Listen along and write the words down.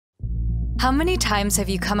How many times have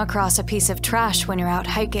you come across a piece of trash when you're out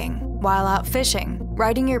hiking, while out fishing,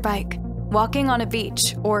 riding your bike, walking on a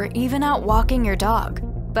beach, or even out walking your dog,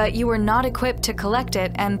 but you were not equipped to collect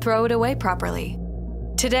it and throw it away properly?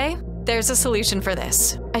 Today, there's a solution for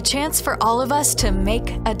this, a chance for all of us to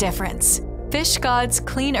make a difference. Fishgod's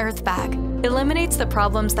Clean Earth Bag eliminates the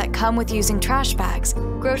problems that come with using trash bags,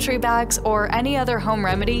 grocery bags, or any other home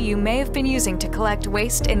remedy you may have been using to collect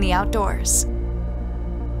waste in the outdoors.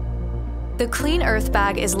 The Clean Earth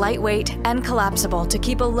Bag is lightweight and collapsible to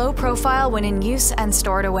keep a low profile when in use and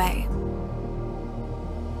stored away.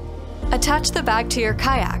 Attach the bag to your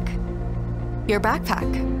kayak, your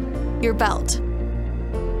backpack, your belt,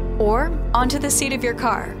 or onto the seat of your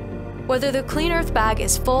car. Whether the Clean Earth Bag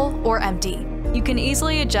is full or empty, you can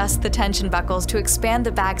easily adjust the tension buckles to expand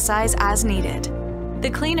the bag size as needed. The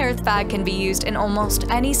Clean Earth Bag can be used in almost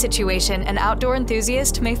any situation an outdoor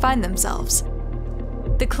enthusiast may find themselves.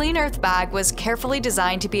 The Clean Earth Bag was carefully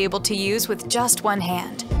designed to be able to use with just one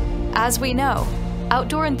hand. As we know,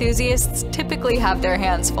 outdoor enthusiasts typically have their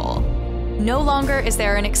hands full. No longer is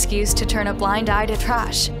there an excuse to turn a blind eye to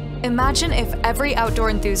trash. Imagine if every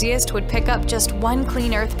outdoor enthusiast would pick up just one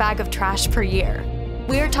Clean Earth Bag of trash per year.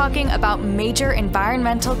 We are talking about major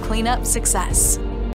environmental cleanup success.